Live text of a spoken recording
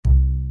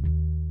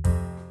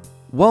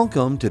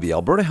Welcome to the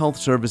Alberta Health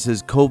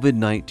Services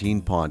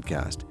COVID-19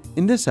 podcast.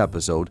 In this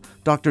episode,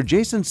 Dr.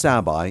 Jason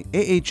Sabai,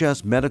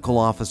 AHS Medical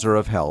Officer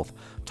of Health,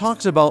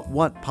 talks about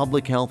what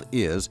public health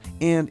is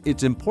and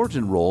its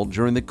important role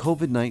during the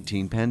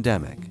COVID-19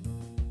 pandemic.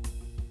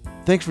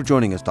 Thanks for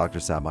joining us, Dr.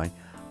 Sabai.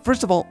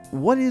 First of all,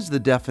 what is the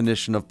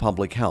definition of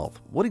public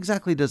health? What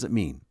exactly does it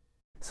mean?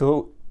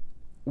 So,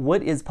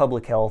 what is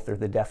public health, or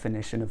the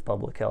definition of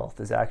public health,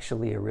 is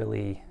actually a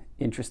really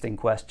interesting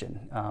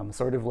question.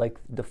 Sort of like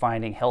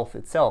defining health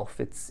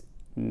itself, it's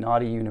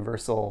not a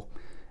universal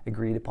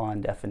agreed upon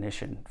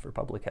definition for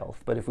public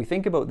health. But if we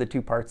think about the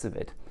two parts of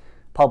it,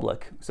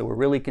 public, so we're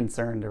really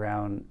concerned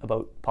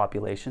about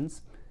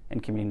populations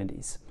and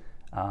communities.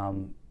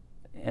 And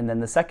then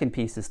the second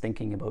piece is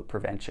thinking about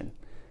prevention.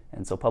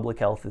 And so public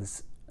health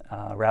is,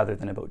 rather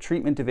than about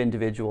treatment of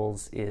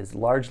individuals, is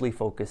largely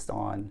focused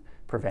on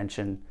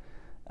prevention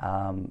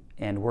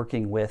and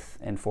working with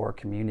and for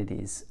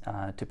communities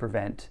to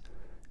prevent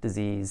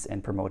disease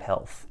and promote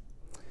health.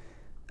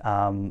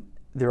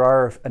 There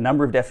are a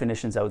number of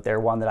definitions out there.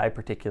 One that I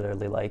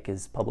particularly like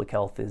is public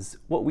health is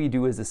what we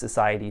do as a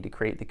society to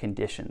create the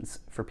conditions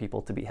for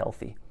people to be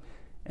healthy.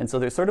 And so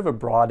there's sort of a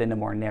broad and a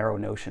more narrow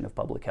notion of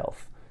public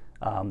health.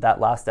 That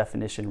last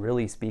definition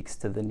really speaks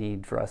to the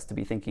need for us to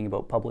be thinking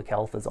about public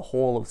health as a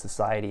whole of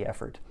society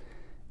effort.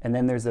 And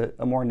then there's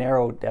a more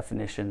narrow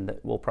definition that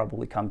we'll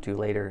probably come to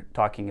later,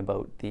 talking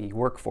about the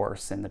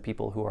workforce and the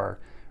people who are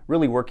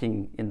really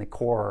working in the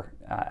core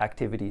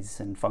activities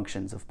and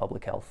functions of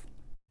public health.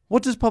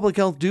 What does public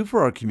health do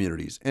for our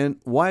communities, and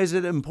why is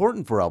it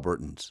important for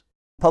Albertans?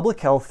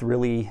 Public health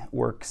really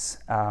works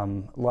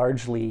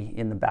largely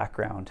in the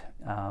background,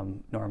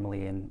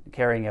 normally, in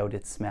carrying out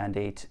its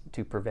mandate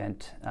to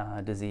prevent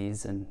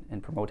disease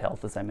and promote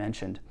health, as I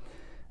mentioned.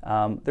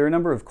 There are a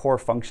number of core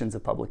functions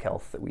of public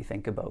health that we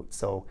think about.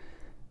 So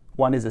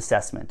one is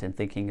assessment, and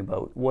thinking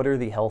about what are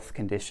the health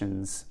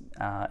conditions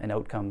and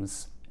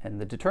outcomes and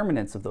the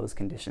determinants of those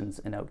conditions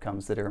and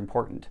outcomes that are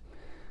important.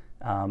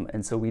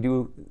 And so we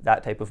do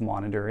that type of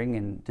monitoring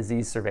and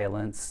disease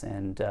surveillance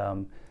and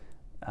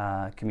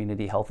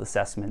community health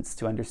assessments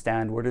to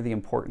understand what are the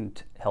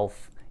important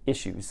health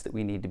issues that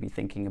we need to be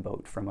thinking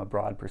about from a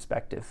broad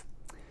perspective.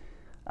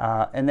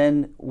 And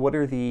then what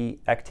are the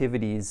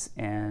activities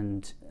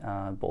and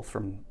both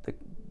from the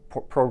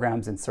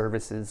programs and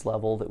services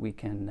level that we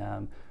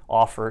can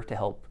offer to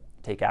help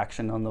take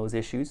action on those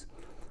issues.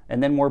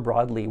 And then more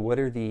broadly, what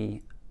are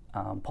the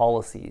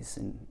policies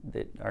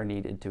that are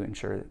needed to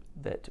ensure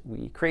that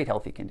we create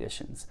healthy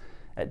conditions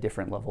at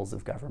different levels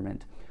of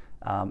government.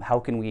 How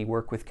can we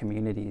work with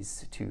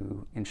communities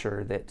to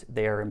ensure that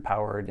they are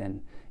empowered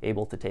and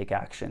able to take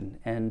action,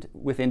 and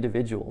with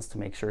individuals to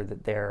make sure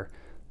that they're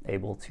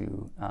able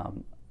to,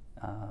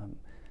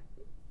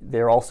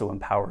 they're also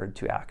empowered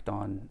to act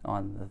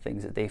on the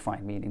things that they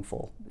find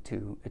meaningful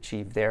to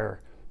achieve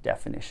their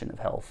definition of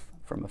health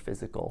from a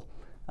physical,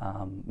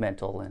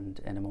 mental, and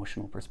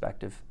emotional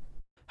perspective.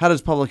 How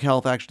does public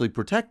health actually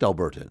protect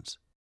Albertans?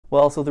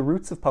 Well, so the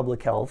roots of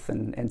public health,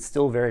 and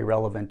still very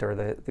relevant, are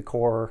the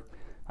core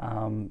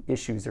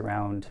issues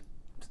around,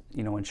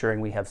 ensuring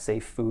we have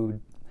safe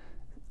food,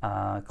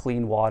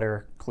 clean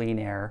water, clean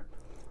air,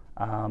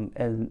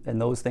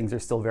 and those things are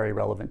still very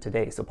relevant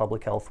today. So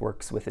public health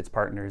works with its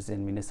partners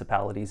in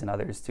municipalities and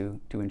others to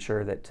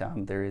ensure that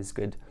there is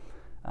good,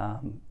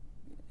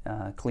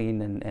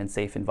 clean and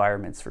safe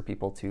environments for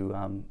people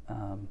to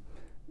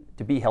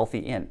be healthy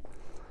in.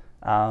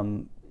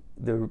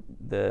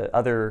 The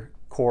other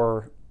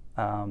core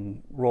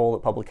role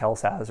that public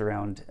health has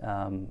around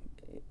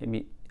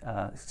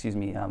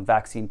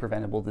vaccine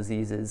preventable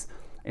diseases,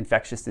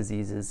 infectious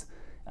diseases,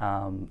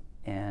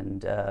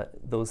 and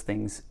those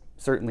things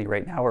certainly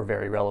right now are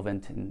very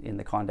relevant in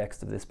the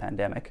context of this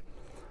pandemic.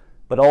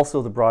 But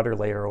also the broader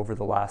layer over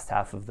the last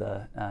half of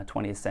the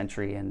 20th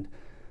century, and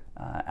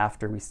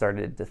after we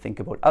started to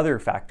think about other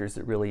factors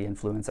that really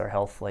influence our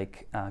health,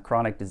 like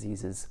chronic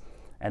diseases,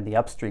 and the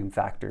upstream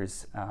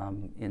factors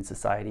in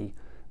society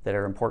that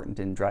are important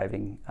in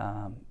driving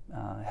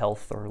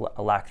health or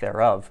a lack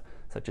thereof,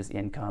 such as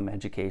income,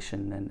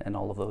 education, and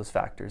all of those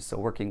factors. So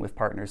working with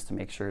partners to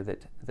make sure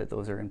that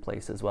those are in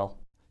place as well.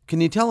 Can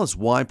you tell us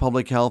why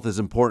public health is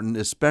important,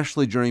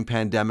 especially during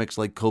pandemics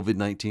like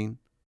COVID-19?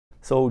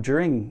 So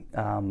during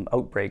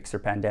outbreaks or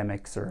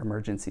pandemics or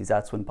emergencies,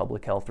 that's when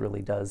public health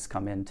really does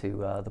come into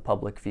the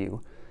public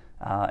view,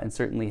 and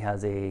certainly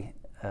has a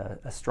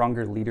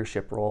stronger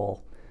leadership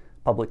role,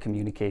 public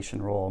communication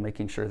role,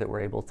 making sure that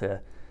we're able to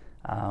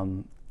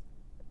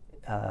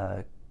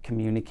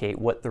communicate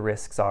what the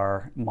risks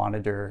are,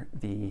 monitor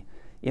the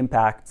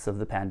impacts of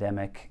the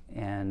pandemic,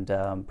 and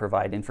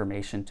provide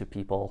information to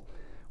people,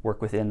 work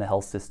within the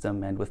health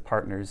system and with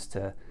partners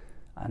to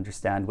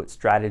understand what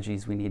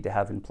strategies we need to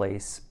have in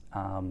place,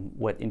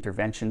 what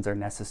interventions are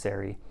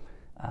necessary,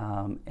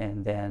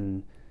 and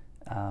then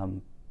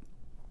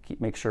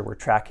make sure we're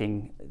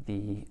tracking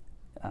the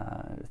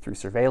through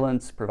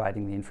surveillance,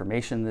 providing the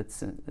information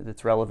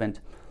that's relevant,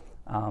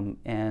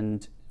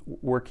 and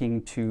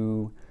working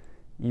to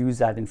use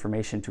that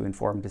information to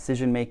inform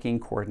decision making,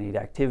 coordinate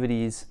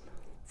activities,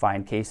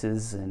 find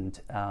cases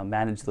and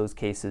manage those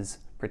cases,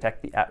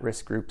 protect the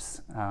at-risk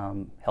groups,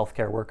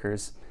 healthcare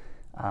workers,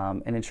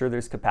 and ensure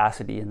there's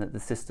capacity and that the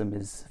system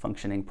is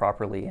functioning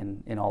properly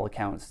in all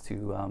accounts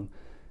to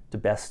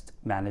best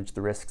manage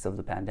the risks of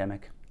the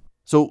pandemic.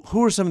 So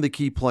who are some of the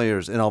key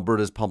players in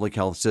Alberta's public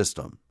health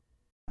system?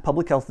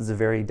 Public health is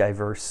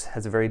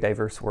has a very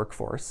diverse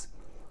workforce.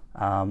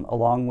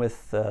 Along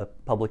with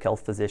public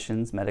health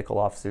physicians, medical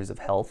officers of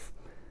health,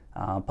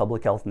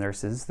 public health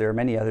nurses, there are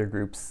many other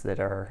groups that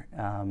are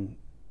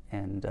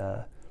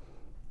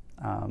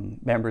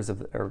members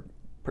of or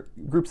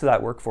groups of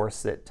that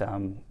workforce that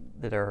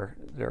are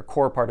a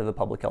core part of the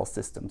public health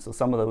system. So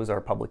some of those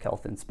are public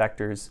health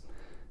inspectors,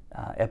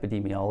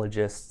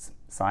 epidemiologists,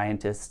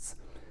 scientists,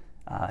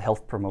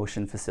 health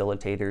promotion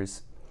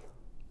facilitators,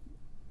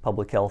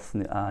 public health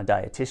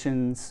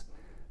dietitians,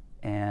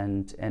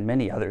 and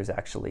many others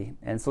actually.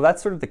 And so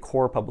that's sort of the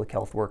core public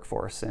health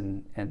workforce,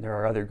 and there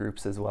are other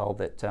groups as well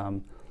that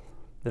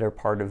are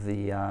part of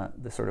the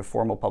sort of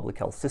formal public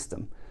health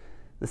system.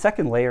 The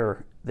second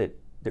layer that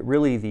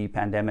really the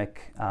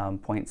pandemic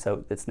points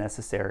out that's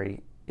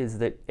necessary is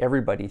that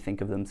everybody think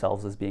of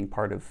themselves as being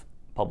part of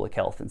public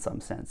health in some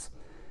sense.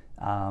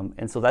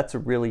 And so that's a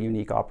really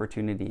unique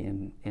opportunity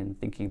in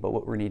thinking about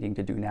what we're needing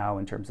to do now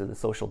in terms of the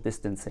social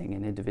distancing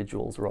and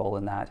individuals' role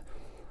in that.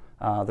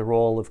 The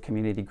role of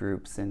community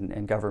groups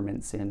and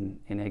governments in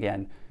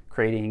again,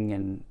 creating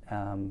and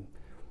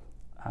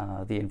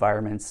the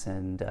environments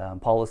and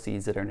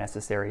policies that are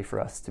necessary for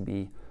us to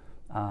be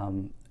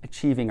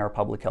achieving our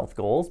public health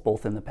goals,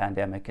 both in the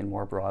pandemic and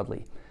more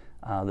broadly.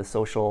 The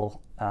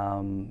social,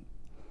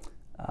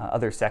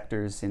 other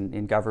sectors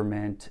in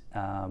government,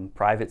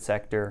 private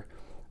sector,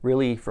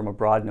 really from a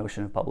broad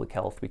notion of public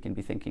health, we can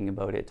be thinking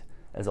about it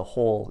as a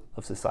whole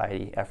of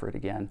society effort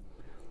again.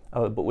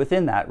 But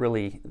within that,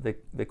 really,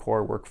 the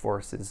core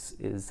workforce is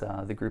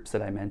the groups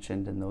that I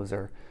mentioned, and those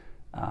are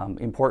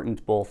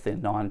important both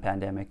in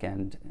non-pandemic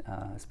and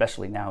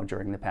especially now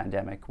during the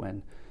pandemic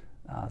when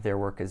their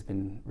work has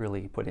been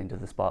really put into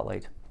the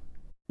spotlight.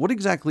 What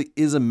exactly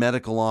is a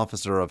medical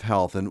officer of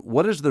health, and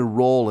what is their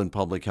role in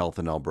public health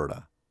in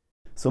Alberta?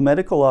 So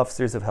medical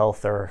officers of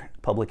health are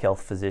public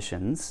health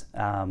physicians,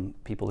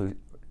 people who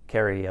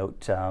carry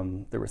out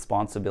the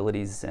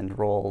responsibilities and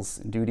roles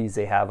and duties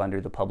they have under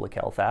the Public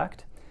Health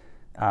Act.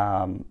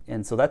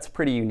 And so that's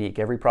pretty unique.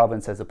 Every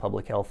province has a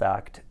Public Health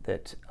Act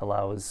that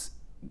allows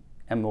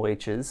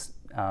MOHs,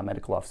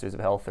 medical officers of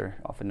health are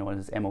often known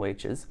as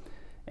MOHs,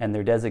 and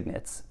their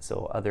designates,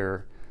 so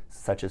other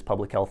such as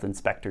public health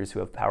inspectors who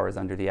have powers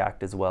under the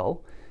Act as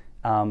well,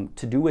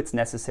 to do what's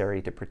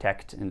necessary to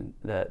protect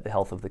the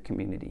health of the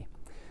community.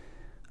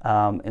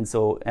 And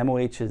so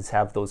MOHs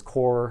have those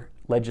core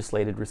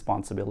legislated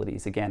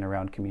responsibilities, again,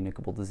 around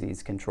communicable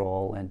disease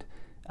control and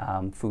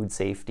food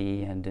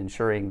safety and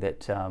ensuring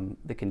that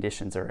the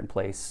conditions are in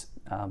place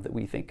that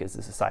we think as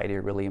a society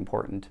are really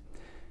important.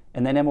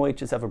 And then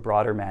MOHs have a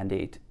broader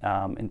mandate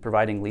in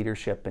providing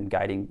leadership and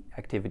guiding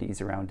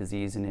activities around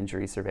disease and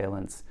injury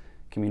surveillance,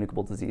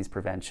 communicable disease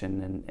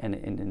prevention, and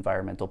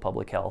environmental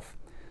public health,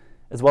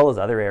 as well as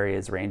other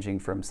areas ranging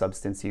from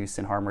substance use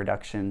and harm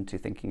reduction to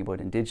thinking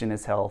about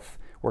Indigenous health,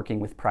 working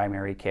with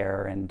primary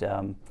care and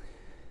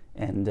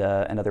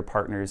other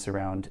partners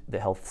around the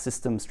health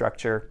system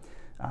structure,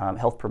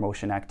 health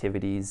promotion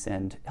activities,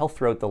 and health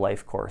throughout the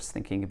life course,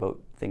 thinking about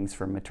things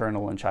from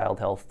maternal and child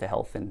health to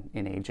health in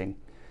aging.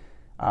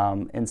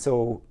 And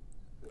so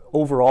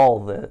overall,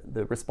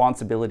 the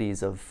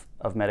responsibilities of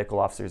medical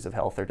officers of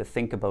health are to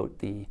think about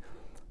the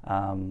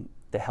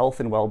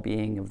health and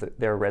well-being of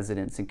their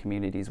residents and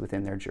communities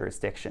within their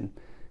jurisdiction,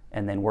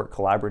 and then work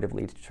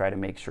collaboratively to try to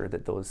make sure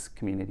that those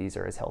communities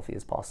are as healthy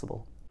as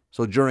possible.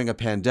 So during a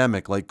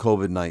pandemic like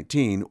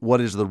COVID-19, what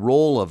is the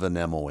role of an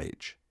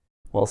MOH?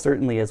 Well,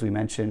 certainly, as we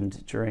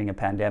mentioned, during a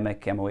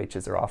pandemic,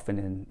 MOHs are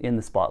often in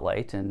the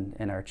spotlight,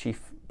 and our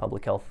chief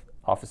public health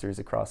officers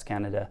across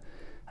Canada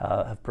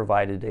have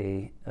provided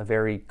a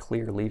very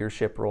clear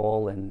leadership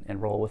role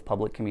and role with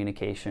public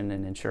communication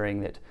and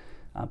ensuring that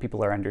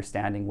people are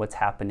understanding what's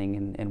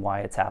happening and why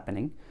it's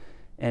happening.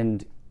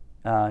 And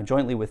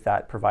jointly with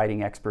that,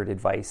 providing expert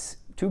advice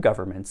to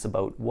governments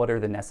about what are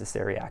the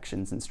necessary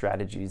actions and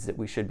strategies that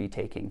we should be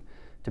taking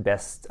to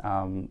best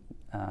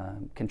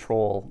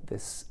control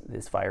this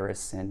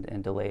virus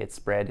and delay its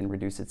spread and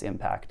reduce its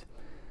impact.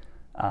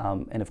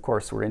 And of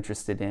course, we're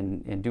interested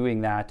in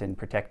doing that and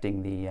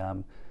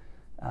protecting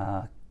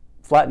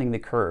flattening the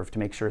curve to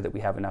make sure that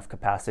we have enough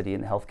capacity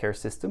in the healthcare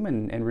system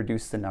and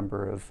reduce the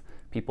number of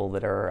people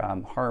that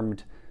are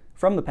harmed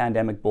from the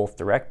pandemic, both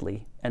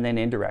directly and then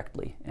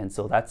indirectly. And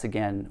so that's,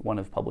 again, one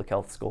of public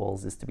health's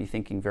goals, is to be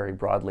thinking very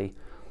broadly.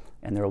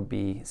 And there will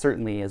be,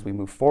 certainly as we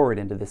move forward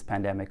into this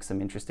pandemic,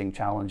 some interesting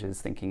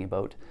challenges thinking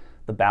about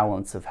the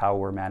balance of how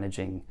we're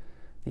managing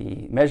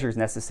the measures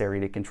necessary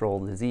to control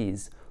the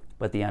disease,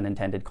 but the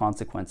unintended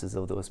consequences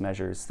of those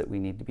measures that we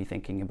need to be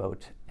thinking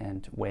about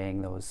and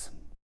weighing those.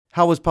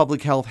 How has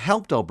public health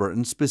helped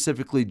Albertans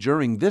specifically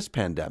during this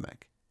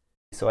pandemic?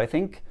 So I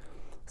think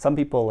some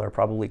people are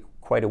probably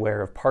quite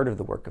aware of part of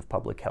the work of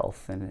public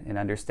health and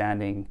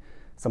understanding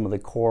some of the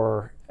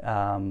core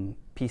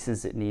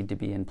pieces that need to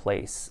be in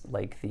place,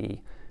 like the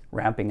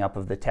ramping up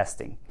of the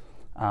testing.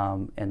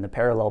 And the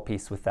parallel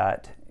piece with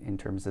that in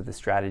terms of the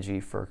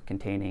strategy for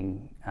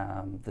containing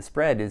the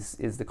spread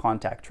is the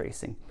contact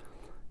tracing.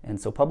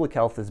 And so public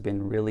health has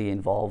been really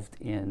involved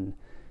in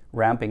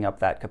ramping up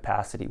that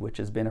capacity, which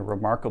has been a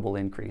remarkable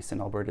increase,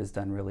 and Alberta has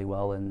done really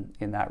well in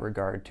that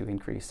regard to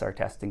increase our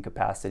testing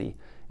capacity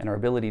and our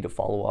ability to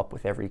follow up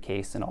with every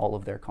case and all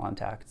of their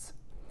contacts.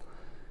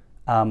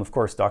 Of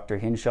course, Dr.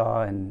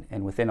 Hinshaw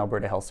and within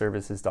Alberta Health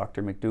Services,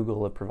 Dr.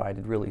 McDougall have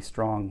provided really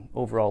strong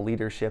overall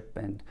leadership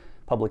and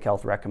public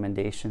health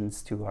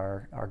recommendations to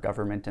our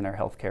government and our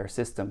healthcare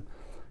system.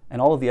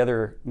 And all of the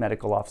other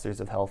medical officers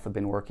of health have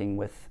been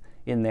working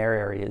in their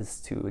areas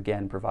to,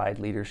 again, provide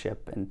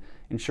leadership and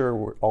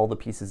ensure all the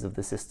pieces of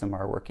the system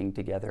are working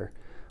together.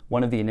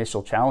 One of the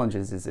initial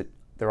challenges is that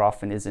there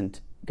often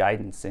isn't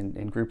guidance,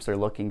 and groups are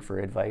looking for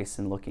advice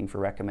and looking for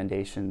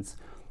recommendations,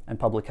 and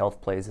public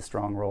health plays a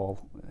strong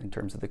role in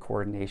terms of the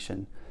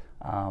coordination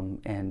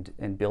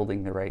and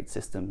building the right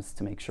systems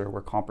to make sure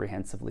we're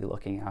comprehensively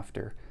looking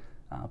after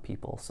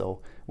people.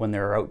 So when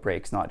there are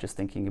outbreaks, not just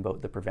thinking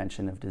about the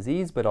prevention of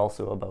disease, but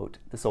also about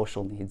the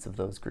social needs of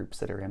those groups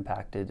that are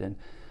impacted, and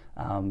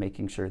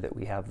making sure that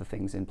we have the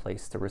things in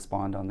place to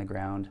respond on the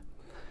ground.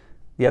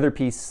 The other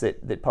piece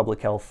that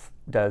public health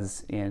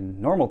does in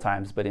normal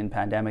times, but in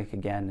pandemic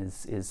again,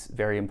 is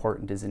very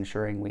important, is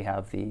ensuring we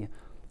have the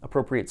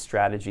appropriate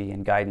strategy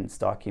and guidance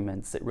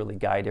documents that really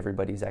guide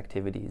everybody's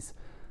activities.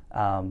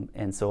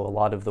 And so a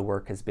lot of the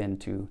work has been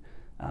to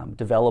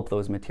develop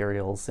those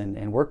materials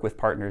and work with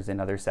partners in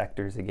other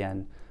sectors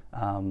again,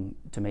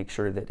 to make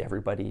sure that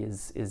everybody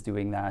is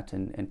doing that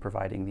and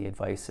providing the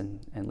advice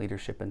and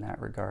leadership in that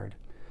regard.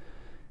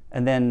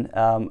 And then,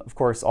 of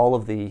course, all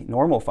of the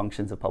normal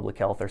functions of public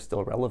health are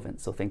still relevant.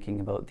 So thinking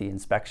about the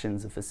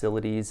inspections of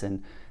facilities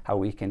and how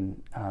we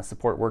can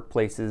support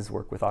workplaces,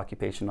 work with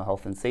occupational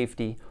health and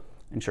safety,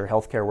 ensure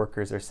healthcare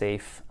workers are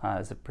safe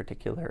as a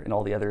particular, and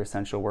all the other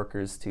essential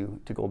workers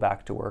to go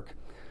back to work.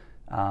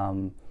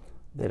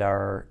 That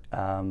our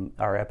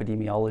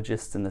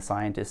epidemiologists and the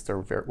scientists are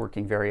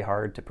working very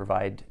hard to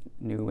provide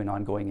new and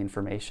ongoing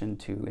information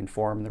to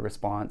inform the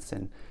response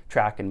and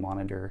track and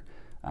monitor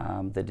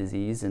the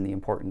disease and the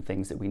important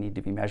things that we need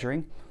to be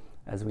measuring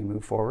as we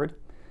move forward.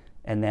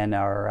 And then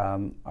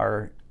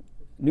our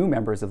new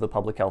members of the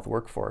public health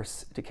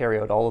workforce to carry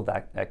out all of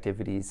that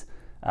activities,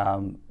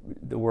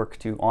 the work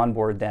to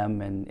onboard them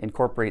and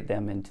incorporate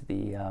them into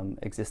the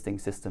existing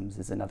systems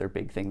is another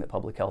big thing that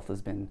public health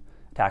has been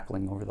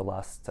tackling over the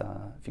last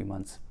few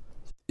months.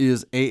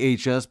 Is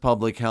AHS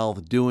Public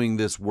Health doing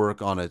this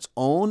work on its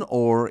own,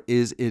 or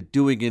is it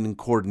doing it in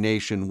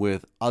coordination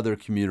with other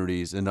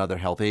communities and other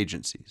health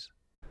agencies?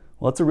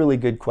 Well, that's a really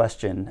good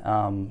question.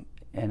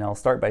 And I'll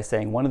start by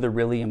saying one of the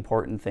really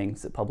important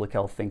things that public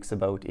health thinks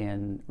about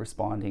in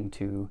responding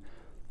to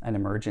an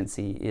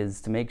emergency is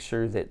to make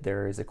sure that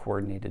there is a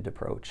coordinated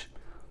approach.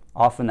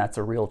 Often that's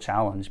a real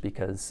challenge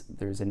because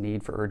there's a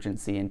need for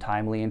urgency and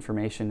timely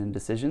information and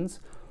decisions,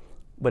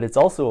 but it's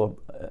also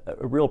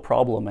a real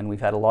problem, and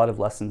we've had a lot of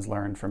lessons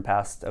learned from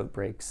past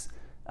outbreaks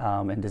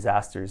and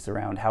disasters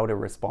around how to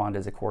respond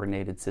as a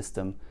coordinated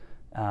system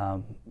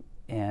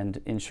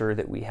and ensure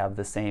that we have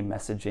the same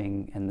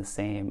messaging and the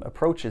same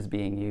approaches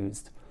being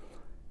used.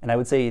 And I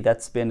would say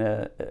that's been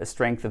a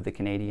strength of the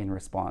Canadian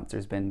response.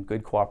 There's been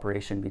good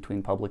cooperation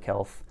between public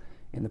health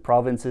in the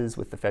provinces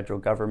with the federal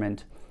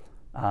government,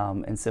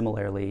 and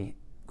similarly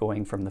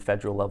going from the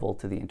federal level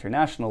to the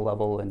international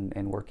level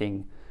and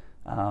working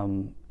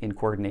in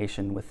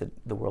coordination with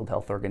the World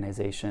Health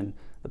Organization,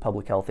 the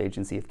Public Health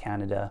Agency of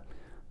Canada,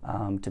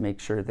 to make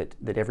sure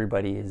that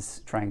everybody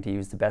is trying to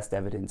use the best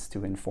evidence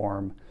to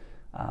inform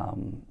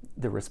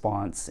the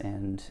response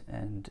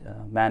and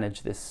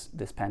manage this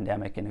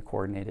pandemic in a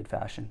coordinated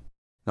fashion.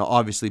 Now,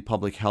 obviously,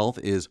 public health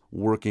is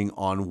working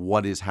on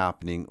what is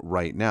happening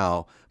right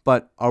now,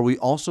 but are we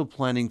also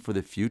planning for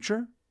the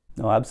future?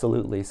 No,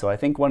 absolutely. So I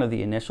think one of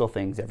the initial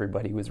things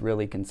everybody was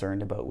really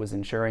concerned about was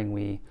ensuring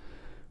we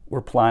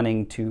were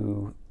planning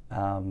to,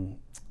 from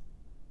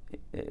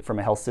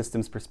a health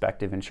systems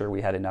perspective, ensure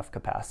we had enough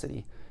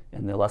capacity.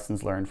 And the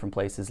lessons learned from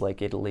places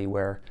like Italy,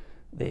 where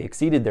they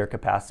exceeded their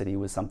capacity,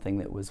 was something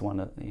that was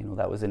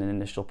that was an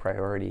initial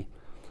priority.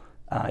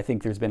 I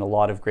think there's been a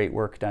lot of great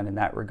work done in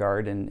that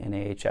regard, and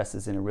AHS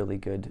is in a really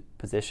good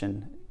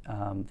position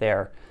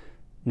there.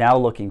 Now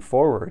looking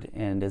forward,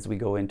 and as we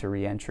go into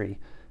re-entry,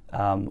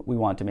 we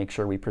want to make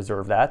sure we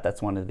preserve that.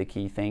 That's one of the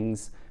key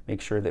things.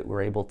 Make sure that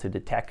we're able to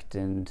detect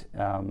and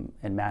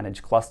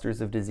manage clusters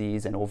of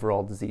disease and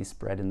overall disease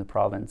spread in the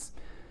province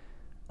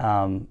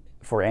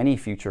for any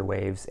future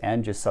waves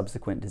and just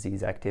subsequent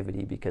disease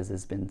activity, because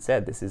as been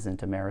said, this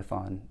isn't a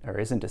marathon or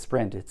isn't a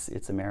sprint,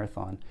 it's a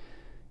marathon.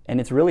 And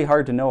it's really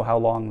hard to know how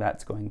long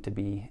that's going to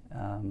be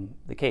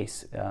the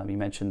case. You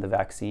mentioned the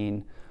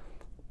vaccine.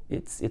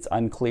 It's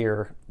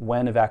unclear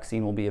when a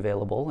vaccine will be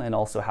available and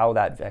also how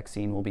that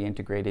vaccine will be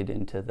integrated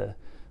into the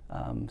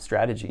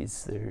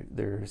strategies.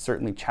 There are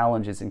certainly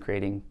challenges in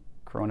creating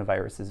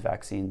coronavirus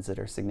vaccines that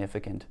are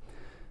significant.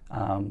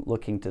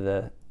 Looking to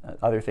the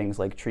other things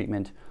like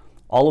treatment,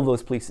 all of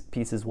those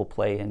pieces will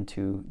play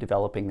into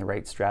developing the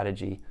right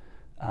strategy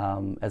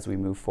as we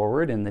move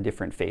forward in the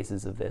different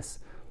phases of this.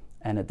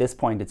 And at this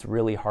point, it's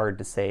really hard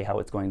to say how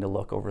it's going to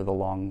look over the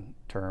long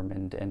term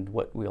and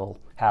what we'll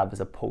have as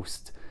a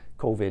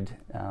post-COVID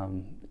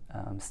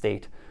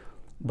state.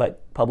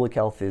 But public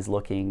health is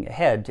looking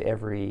ahead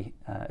to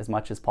as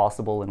much as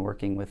possible and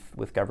working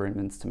with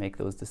governments to make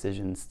those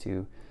decisions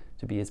to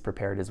be as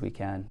prepared as we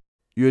can.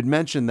 You had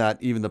mentioned that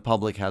even the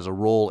public has a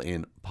role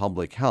in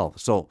public health.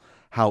 So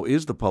how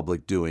is the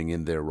public doing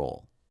in their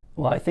role?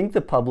 Well, I think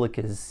the public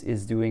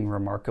is doing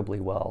remarkably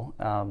well.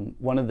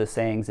 One of the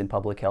sayings in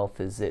public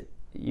health is that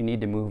you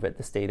need to move at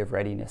the state of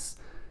readiness.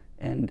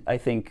 And I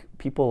think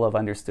people have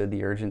understood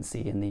the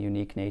urgency and the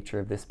unique nature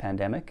of this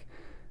pandemic.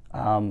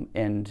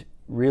 And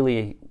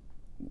really,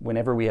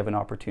 whenever we have an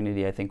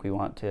opportunity, I think we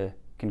want to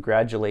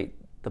congratulate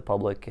the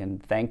public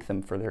and thank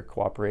them for their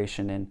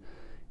cooperation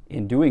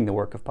in doing the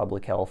work of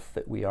public health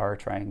that we are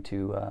trying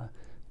to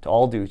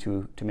all do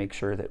to make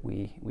sure that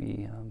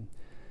we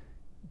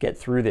get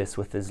through this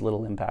with as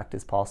little impact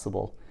as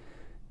possible.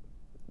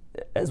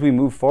 As we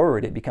move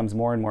forward, it becomes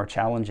more and more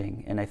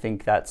challenging, and I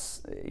think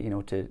that's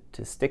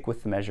to stick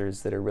with the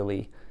measures that are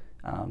really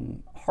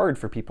hard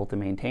for people to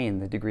maintain,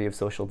 the degree of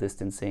social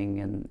distancing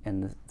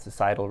and the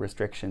societal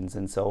restrictions.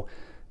 And so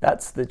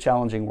that's the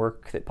challenging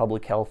work that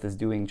public health is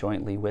doing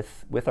jointly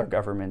with our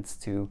governments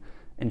to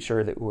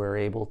ensure that we're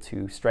able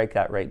to strike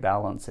that right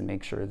balance and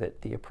make sure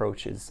that the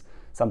approach is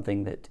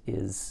something that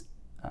is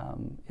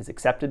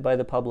accepted by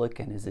the public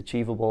and is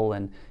achievable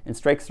and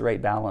strikes the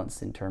right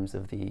balance in terms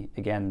of the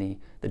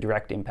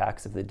direct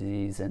impacts of the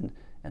disease and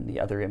the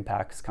other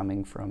impacts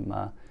coming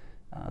from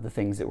the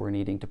things that we're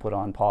needing to put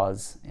on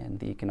pause, and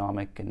the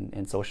economic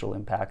and social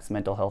impacts,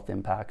 mental health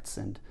impacts,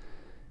 and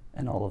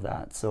all of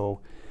that.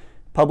 So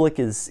public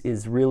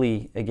is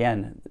really,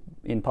 again,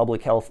 in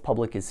public health,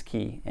 public is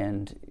key.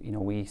 And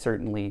we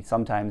certainly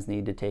sometimes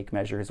need to take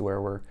measures where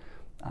we're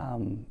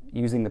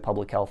using the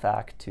Public Health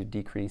Act to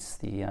decrease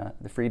the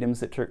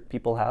freedoms that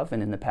people have.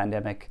 And in the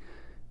pandemic,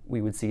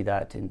 we would see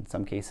that in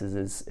some cases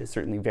is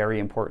certainly very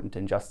important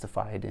and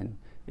justified in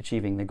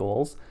achieving the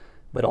goals.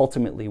 But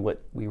ultimately,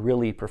 what we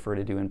really prefer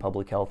to do in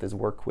public health is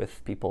work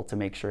with people to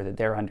make sure that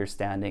they're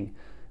understanding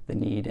the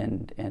need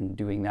and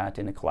doing that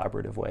in a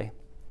collaborative way.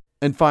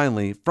 And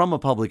finally, from a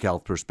public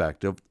health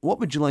perspective, what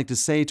would you like to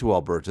say to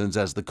Albertans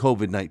as the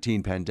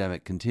COVID-19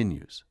 pandemic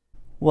continues?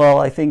 Well,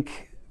 I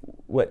think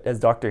as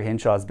Dr.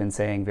 Hinshaw has been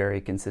saying very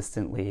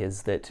consistently,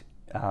 is that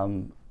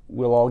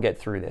we'll all get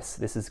through this.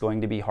 This is going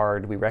to be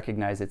hard. We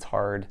recognize it's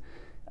hard.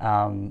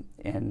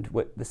 And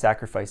what the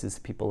sacrifices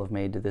people have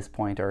made to this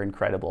point are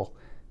incredible.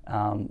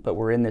 But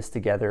we're in this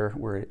together.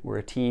 We're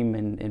a team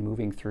in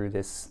moving through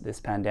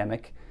this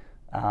pandemic,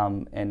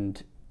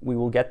 and we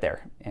will get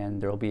there.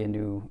 And there will be a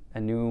new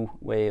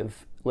way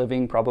of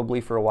living probably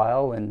for a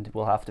while, and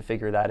we'll have to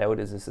figure that out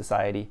as a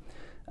society.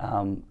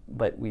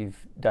 But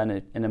we've done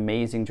an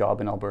amazing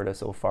job in Alberta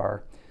so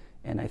far,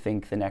 and I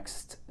think the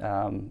next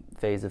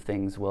phase of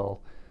things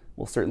will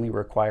certainly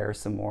require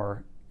some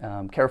more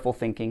careful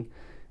thinking.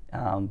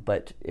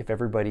 But if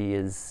everybody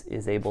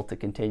is able to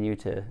continue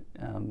to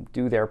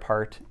do their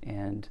part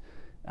and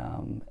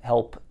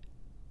help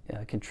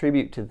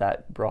contribute to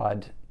that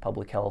broad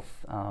public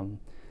health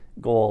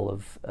goal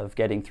of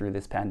getting through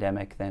this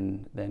pandemic,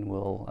 then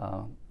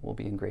we'll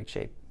be in great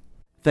shape.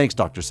 Thanks,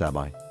 Dr.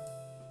 Sabai.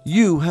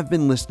 You have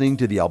been listening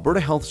to the Alberta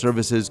Health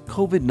Services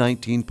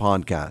COVID-19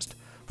 podcast.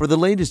 For the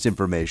latest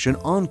information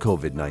on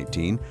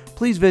COVID-19,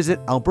 please visit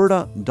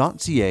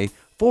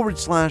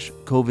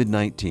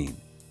alberta.ca/COVID-19.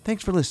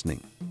 Thanks for listening.